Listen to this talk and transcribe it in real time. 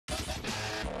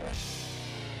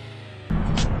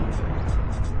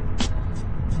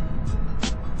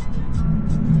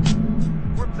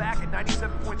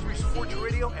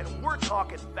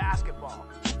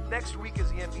Next week is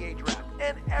the NBA draft,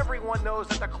 and everyone knows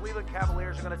that the Cleveland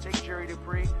Cavaliers are going to take Jerry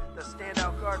Dupree, the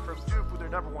standout guard from Duke, with their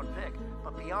 #1 pick.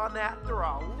 But beyond that, there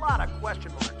are a lot of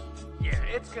question marks. Yeah,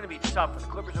 it's going to be tough for the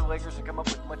Clippers or Lakers to come up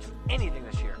with much of anything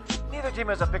this year. Neither team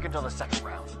has a pick until the second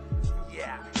round.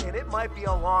 Yeah, and it might be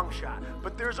a long shot,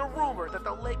 but there's a rumor that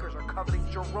the Lakers are coveting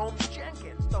Jerome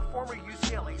Jenkins, the former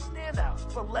UCLA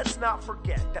standout. But let's not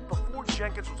forget that before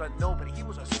Jenkins was a nobody, he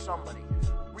was a somebody.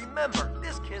 Remember,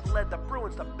 this kid led the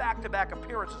Bruins to back-to-back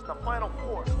appearances in the Final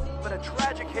Four, but a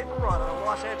tragic hit and run on the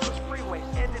Los Angeles freeway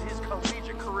ended his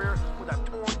collegiate career with a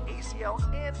torn ACL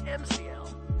and MCL.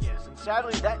 Yes, and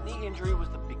sadly, that knee injury was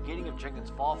the beginning of Jenkins'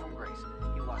 fall from grace.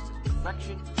 He lost his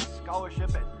direction, his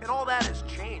scholarship, and all that has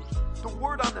changed. The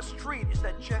word on the street is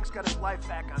that Jenks got his life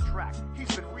back on track.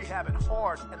 He's been rehabbing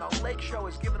hard, and the Lake Show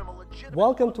has given him a legitimate...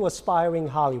 Welcome to Aspiring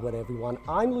Hollywood, everyone.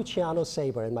 I'm Luciano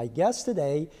Saber, and my guest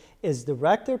today is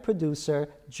director-producer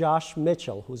Josh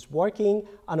Mitchell, who's working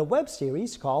on a web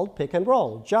series called Pick and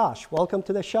Roll. Josh, welcome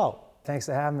to the show. Thanks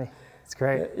for having me. It's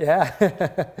great. Yeah.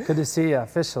 Good to see you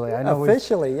officially. I know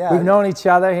officially, yeah. We've known each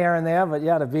other here and there, but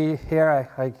yeah, to be here,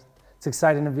 it's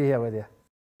exciting to be here with you.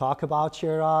 Talk about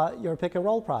your Pick and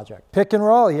Roll project. Pick and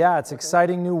Roll, yeah, it's an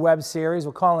exciting new web series.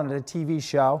 We're calling it a TV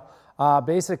show.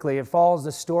 Basically, it follows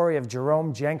the story of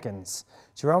Jerome Jenkins.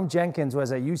 Jerome Jenkins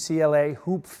was a UCLA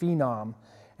hoop phenom,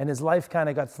 and his life kind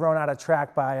of got thrown out of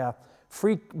track by a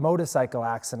freak motorcycle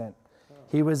accident.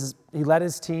 He led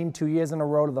his team 2 years in a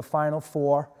row to the Final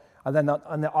Four, and then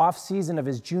on the off season of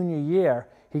his junior year,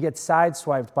 he gets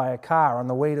sideswiped by a car on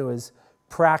the way to his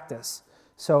practice.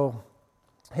 So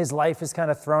his life is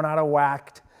kind of thrown out of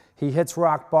whack. He hits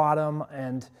rock bottom,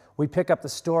 and we pick up the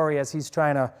story as he's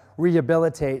trying to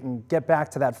rehabilitate and get back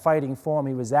to that fighting form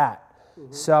he was at.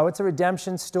 Mm-hmm. So it's a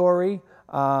redemption story.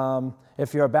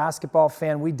 If you're a basketball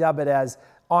fan, we dub it as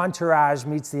Entourage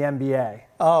meets the NBA.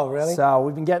 Oh, really? So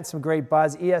we've been getting some great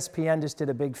buzz. ESPN just did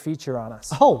a big feature on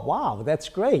us. Oh, wow, that's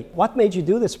great. What made you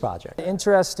do this project? The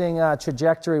interesting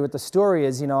trajectory with the story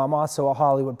is, I'm also a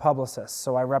Hollywood publicist,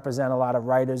 so I represent a lot of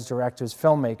writers, directors,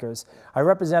 filmmakers. I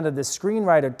represented this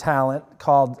screenwriter talent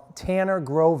called Tanner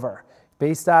Grover,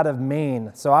 based out of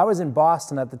Maine. So I was in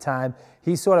Boston at the time.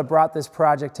 He sort of brought this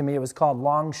project to me. It was called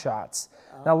Long Shots.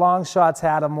 Now, Long Shots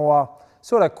had a more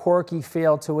sort of quirky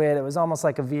feel to it. It was almost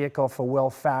like a vehicle for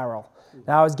Will Ferrell.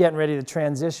 Now I was getting ready to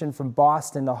transition from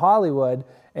Boston to Hollywood,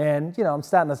 and I'm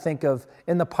starting to think of,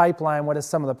 in the pipeline, what are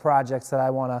some of the projects that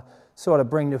I want to sort of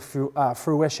bring to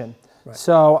fruition. Right.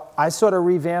 So I sort of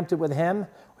revamped it with him.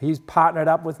 He's partnered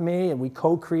up with me, and we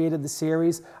co-created the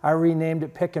series. I renamed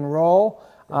it Pick and Roll.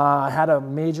 I had a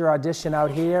major audition out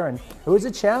here, and it was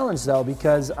a challenge though,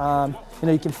 because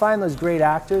you can find those great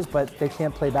actors, but they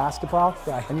can't play basketball.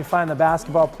 Right. And you find the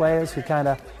basketball players who kind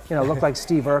of look like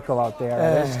Steve Urkel out there.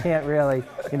 They just can't really,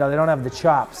 they don't have the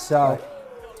chops. So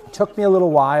it took me a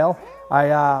little while.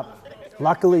 I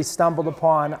luckily stumbled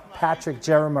upon Patrick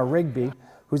Jeremiah Rigby,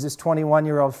 who's this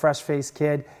 21-year-old fresh-faced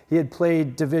kid. He had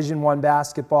played Division I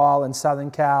basketball in Southern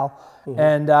Cal,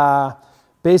 and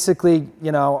basically,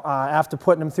 after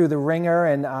putting him through the ringer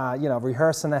and,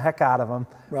 rehearsing the heck out of him,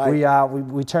 right.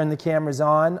 we turned the cameras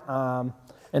on,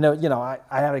 and, I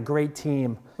had a great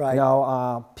team. Right.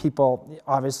 People,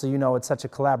 obviously, it's such a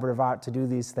collaborative art to do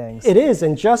these things. It is,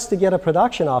 and just to get a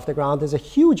production off the ground is a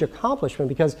huge accomplishment,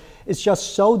 because it's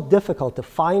just so difficult to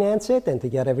finance it and to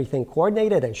get everything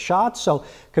coordinated and shot, so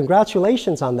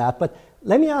congratulations on that. But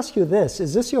let me ask you this,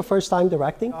 is this your first time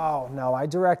directing? Oh, no, I've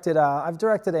directed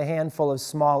a handful of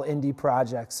small indie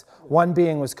projects. One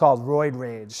was called Roid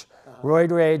Rage.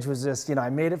 Roid Rage was just, I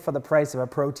made it for the price of a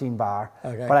protein bar,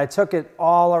 but I took it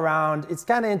all around. It's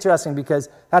kind of interesting because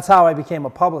that's how I became a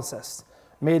publicist.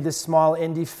 Made this small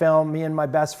indie film, me and my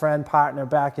best friend partner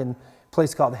back in a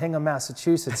place called Hingham,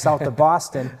 Massachusetts, south of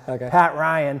Boston, Pat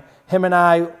Ryan. Him and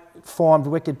I formed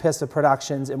Wicked Pissa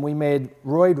Productions, and we made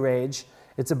Roid Rage.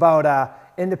 It's about an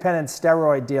independent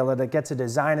steroid dealer that gets a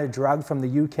designer drug from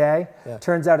the UK. Yeah.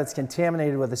 Turns out it's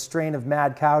contaminated with a strain of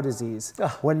mad cow disease.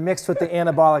 Oh. When mixed with the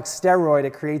anabolic steroid,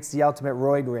 it creates the ultimate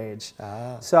roid rage.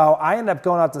 Ah. So I ended up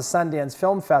going out to Sundance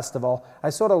Film Festival. I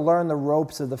sort of learned the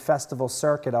ropes of the festival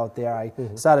circuit out there. I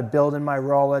started building my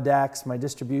Rolodex. My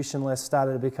distribution list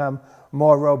started to become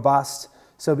more robust.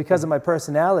 So because of my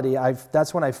personality,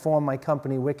 that's when I formed my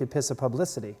company, Wicked Pissa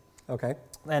Publicity. Okay.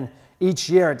 And each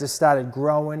year it just started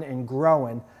growing and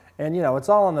growing. And it's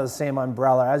all under the same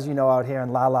umbrella. As you know, out here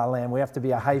in La La Land, we have to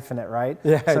be a hyphenate, right?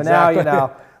 Yeah, so exactly.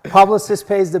 Now, publicist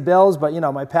pays the bills, but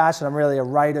my passion, I'm really a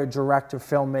writer, director,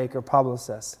 filmmaker,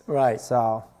 publicist. Right.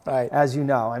 So, as you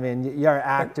know, I mean, you're an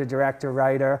actor, director,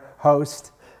 writer,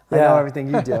 host. I know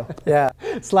everything you do. Yeah.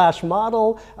 Slash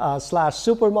model, slash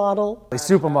supermodel.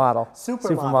 Supermodel.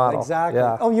 Supermodel, exactly.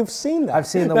 Yeah. Oh, you've seen that. I've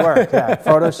seen the work, yeah.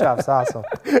 Photoshop's awesome.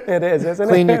 It is, isn't it?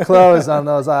 Clean your clothes on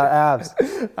those abs.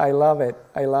 I love it.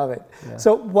 I love it. Yeah.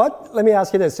 So let me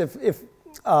ask you this. If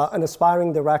an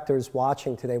aspiring director is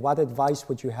watching today, what advice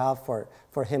would you have for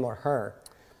him or her?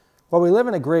 Well, we live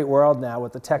in a great world now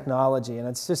with the technology, and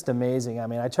it's just amazing. I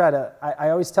mean, I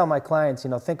always tell my clients,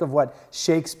 think of what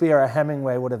Shakespeare or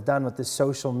Hemingway would have done with this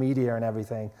social media and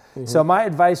everything. So my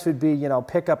advice would be,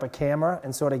 pick up a camera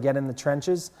and sort of get in the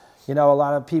trenches. A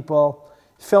lot of people,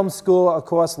 film school, of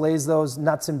course, lays those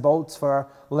nuts and bolts for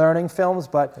learning films,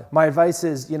 but my advice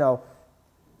is,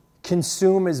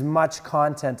 consume as much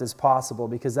content as possible,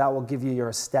 because that will give you your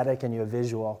aesthetic and your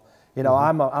visual.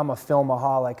 I'm a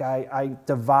filmaholic. I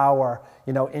devour,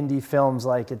 indie films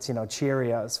like it's,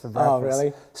 Cheerios for breakfast. Oh,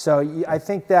 really? So I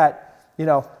think that,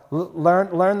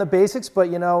 learn the basics, but,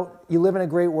 you live in a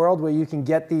great world where you can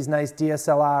get these nice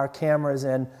DSLR cameras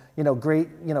and,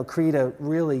 create a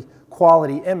really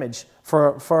quality image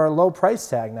for a low price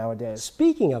tag nowadays.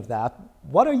 Speaking of that,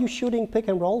 what are you shooting pick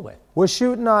and roll with? We're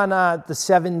shooting on the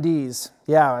 7Ds.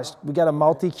 Yeah, we got a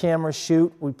multi-camera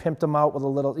shoot. We pimped them out with a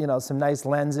little, some nice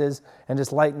lenses and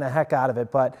just lighten the heck out of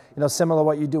it. But, similar to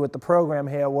what you do with the program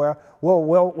here,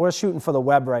 we're shooting for the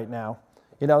web right now.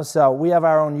 So we have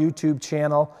our own YouTube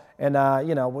channel, and,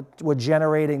 we're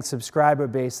generating subscriber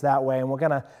base that way, and we're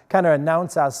going to kind of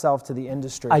announce ourselves to the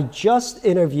industry. I just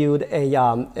interviewed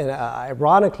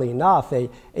ironically enough,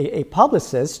 a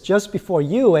publicist just before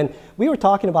you, and we were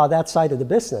talking about that side of the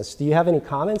business. Do you have any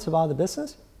comments about the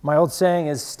business? My old saying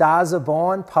is, stars are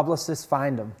born, publicists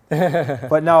find them.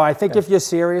 But no, I think if you're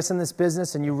serious in this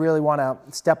business and you really want to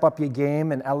step up your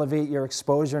game and elevate your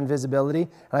exposure and visibility,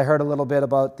 and I heard a little bit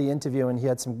about the interview and he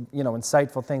had some,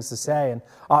 insightful things to say, and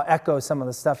I'll echo some of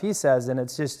the stuff he says, and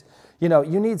it's just, you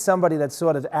need somebody that's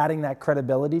sort of adding that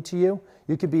credibility to you.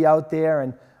 You could be out there,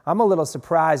 and I'm a little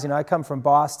surprised, I come from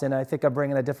Boston, and I think I'm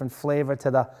bringing a different flavor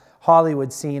to the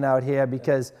Hollywood scene out here,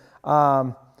 because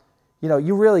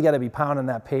you really got to be pounding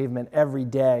that pavement every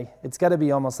day. It's got to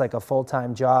be almost like a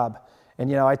full-time job.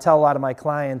 And I tell a lot of my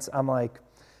clients, I'm like,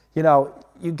 you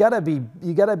got to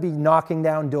be knocking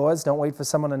down doors. Don't wait for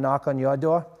someone to knock on your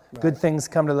door. Right. Good things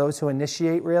come to those who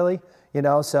initiate, really.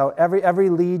 So every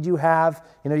lead you have,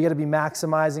 you got to be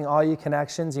maximizing all your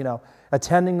connections,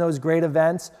 attending those great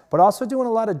events, but also doing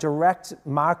a lot of direct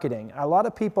marketing. A lot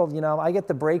of people, I get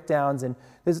the breakdowns, and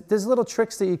there's little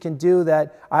tricks that you can do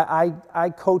that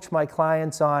I coach my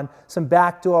clients on, some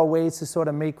backdoor ways to sort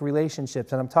of make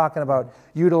relationships. And I'm talking about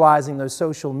utilizing those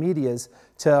social medias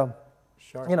to,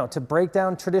 to break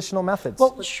down traditional methods.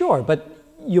 Well, sure, but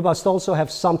you must also have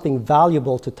something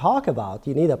valuable to talk about.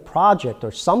 You need a project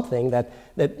or something that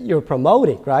you're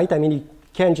promoting, right? I mean, you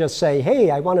can't just say,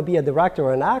 hey, I want to be a director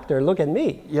or an actor, look at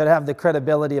me. You'd have the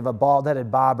credibility of a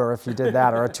bald-headed barber if you did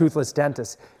that, or a toothless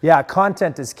dentist. Yeah,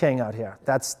 content is king out here.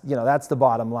 That's the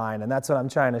bottom line, and that's what I'm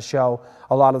trying to show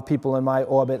a lot of people in my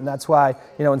orbit, and that's why,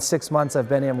 in 6 months I've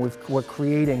been in, we're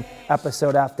creating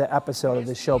episode after episode of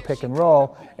the show Pick and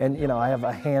Roll, and, I have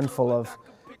a handful of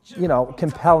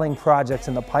compelling projects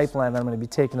in the pipeline that I'm going to be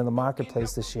taking to the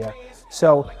marketplace this year.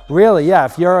 So really, yeah,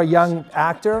 if you're a young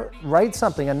actor, write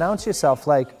something, announce yourself.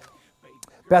 Like,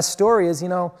 best story is,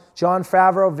 Jon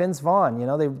Favreau, Vince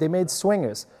Vaughn, they made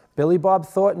Swingers. Billy Bob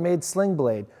Thornton made Sling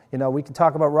Blade. We can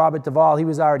talk about Robert Duvall. He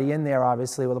was already in there,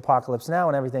 obviously, with Apocalypse Now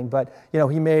and everything, but,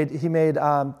 he made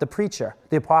The Preacher,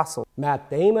 The Apostle. Matt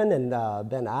Damon and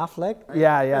Ben Affleck.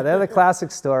 Yeah, they're the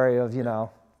classic story of,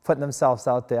 putting themselves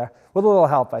out there with a little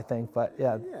help, I think. But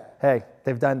yeah, hey,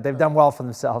 they've done well for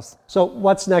themselves. So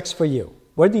what's next for you?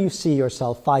 Where do you see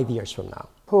yourself 5 years from now?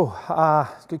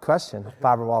 Good question.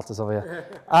 Barbara Walters over here.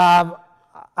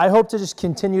 I hope to just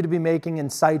continue to be making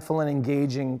insightful and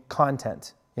engaging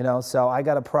content. So I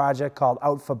got a project called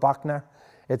Out for Buckner.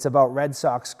 It's about Red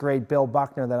Sox great Bill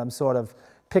Buckner that I'm sort of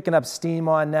picking up steam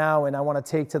on now, and I want to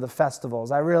take to the festivals.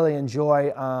 I really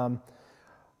enjoy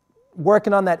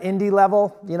working on that indie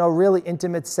level, really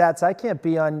intimate sets. I can't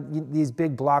be on these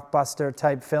big blockbuster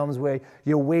type films where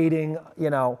you're waiting,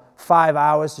 5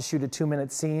 hours to shoot a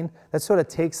 2-minute scene. That sort of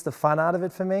takes the fun out of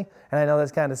it for me. And I know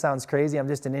this kind of sounds crazy. I'm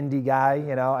just an indie guy,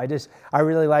 I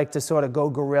really like to sort of go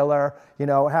guerrilla,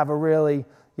 have a really,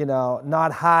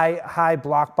 not high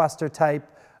blockbuster type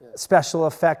special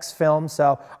effects film.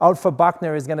 So Out for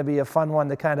Buckner is going to be a fun one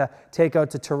to kind of take out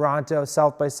to Toronto,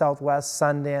 South by Southwest,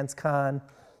 Sundance, Cannes.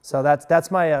 So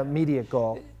that's my immediate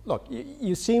goal. Look,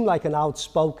 you seem like an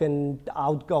outspoken,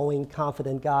 outgoing,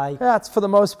 confident guy. Yeah, it's for the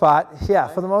most part. Yeah,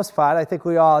 for the most part. I think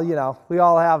we all, we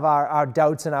all have our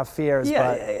doubts and our fears.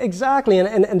 Yeah, but exactly.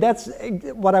 And that's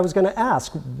what I was going to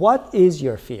ask. What is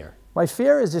your fear? my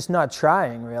fear is just not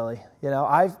trying, really.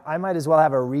 I might as well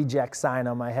have a reject sign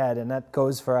on my head, and that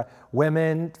goes for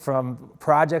women, from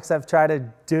projects I've tried to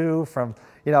do, from,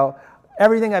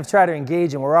 everything I've tried to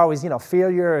engage in. We're always,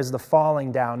 failure is the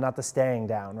falling down, not the staying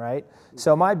down, right?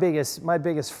 So my biggest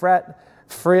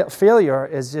failure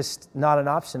is just not an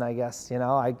option, I guess.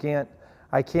 I can't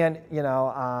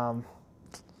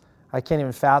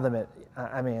even fathom it.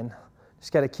 I mean,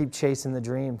 just got to keep chasing the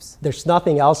dreams. There's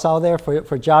nothing else out there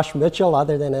for Josh Mitchell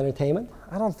other than entertainment?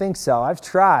 I don't think so. I've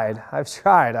tried.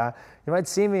 You might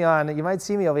see me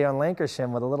over here on Lancashire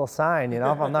with a little sign, if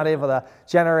I'm not able to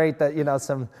generate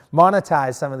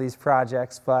monetize some of these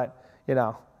projects, but,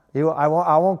 I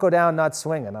won't go down not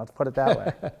swinging, I'll put it that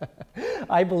way.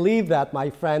 I believe that,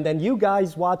 my friend, and you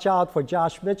guys watch out for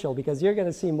Josh Mitchell because you're going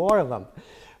to see more of him.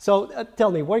 So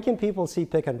tell me, where can people see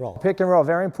Pick and Roll? Pick and Roll,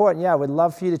 very important. Yeah, we'd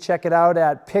love for you to check it out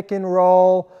at Pick and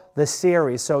Roll, the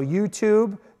series. So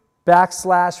YouTube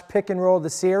 /Pick and Roll, the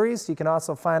series. You can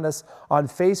also find us on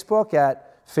Facebook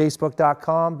at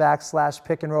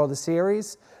facebook.com/Pick and Roll, the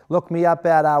series. Look me up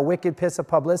at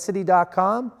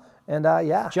wickedpissofpublicity.com. And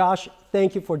yeah. Josh,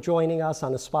 thank you for joining us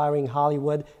on Aspiring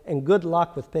Hollywood, and good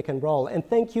luck with Pick and Roll. And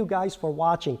thank you guys for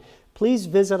watching. Please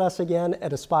visit us again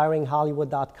at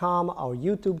aspiringhollywood.com, our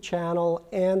YouTube channel,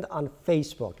 and on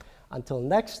Facebook. Until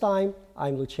next time,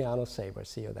 I'm Luciano Saber.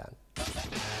 See you then.